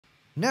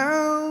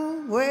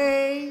No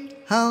way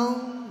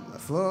home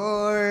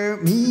for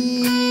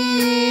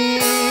me.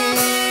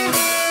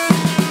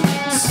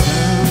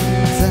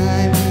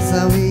 Sometimes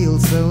I feel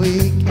so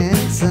weak,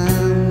 and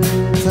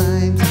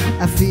sometimes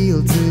I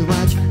feel too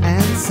much,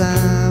 and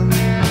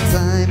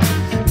sometimes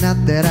not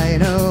that I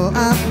know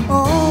I'm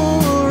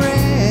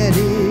already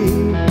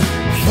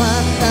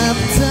fucked up.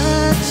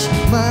 Touch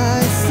my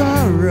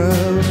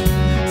sorrow,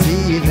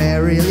 see if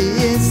there really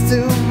is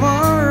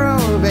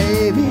tomorrow,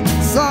 baby.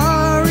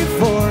 Sorry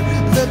for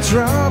the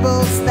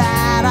troubles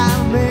that I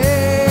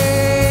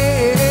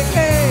made,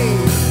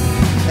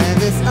 and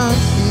this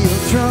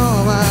unhealed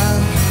trauma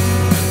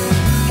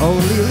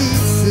only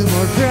leads to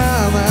more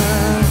drama.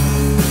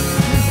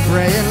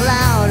 Praying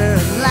louder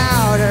and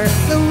louder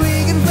that we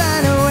can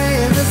find a way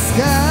in the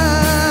sky.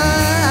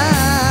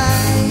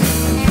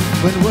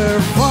 When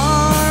we're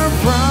far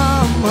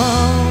from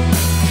home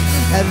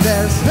and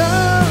there's no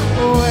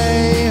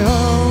way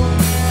home,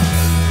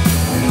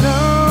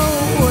 no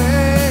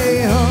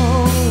way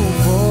home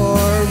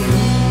for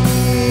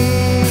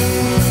me.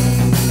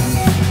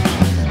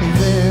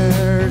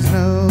 There's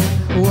no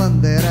one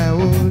that I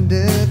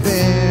wounded,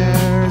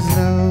 there's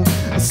no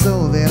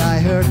soul that I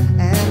hurt,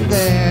 and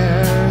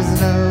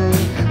there's no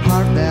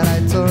heart that I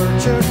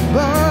tortured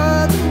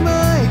but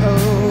my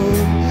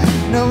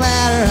own. No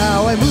matter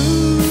how I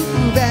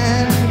move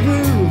and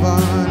groove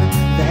on,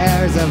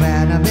 there's a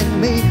venom in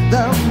me.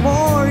 The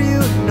more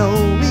you know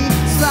me,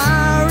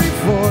 sorry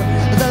for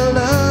the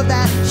love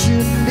that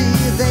shouldn't be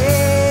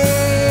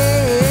there.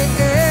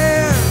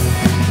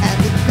 And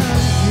the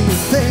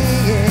confused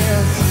thing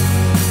is,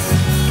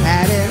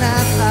 had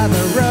enough of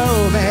a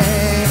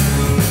romance.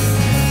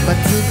 But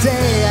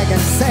today I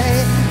can say,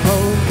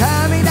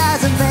 homecoming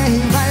doesn't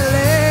make my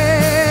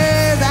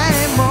list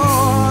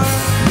anymore.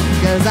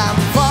 'Cause I'm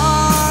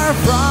far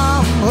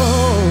from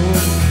home,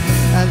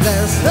 and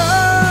there's no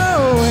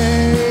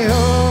way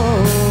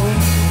home,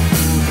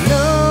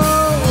 no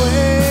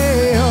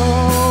way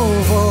home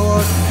for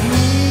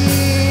me.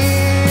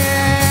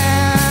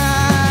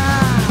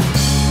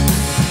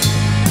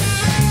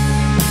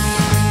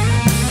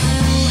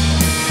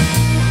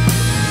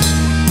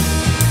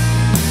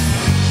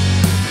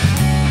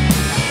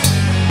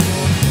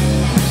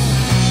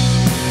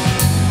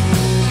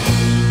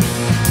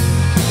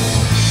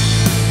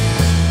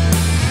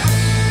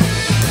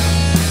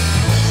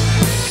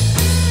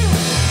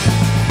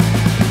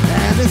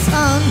 This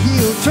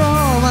unhealed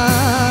trauma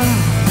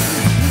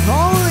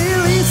only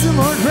leads to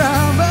more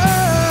drama.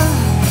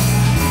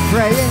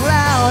 Praying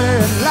louder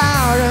and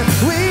louder,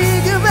 we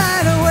can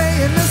find a way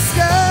in the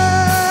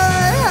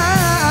sky.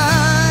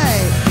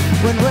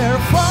 When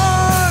we're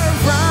far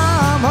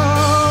from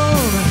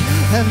home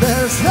and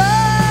there's no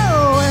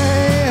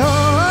way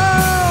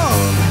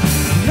home,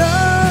 no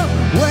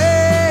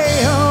way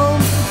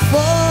home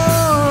for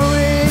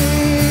me.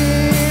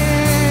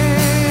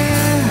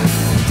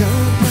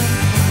 Don't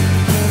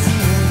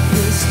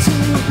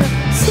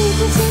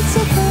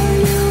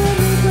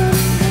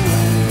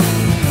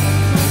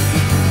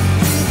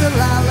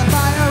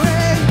lullaby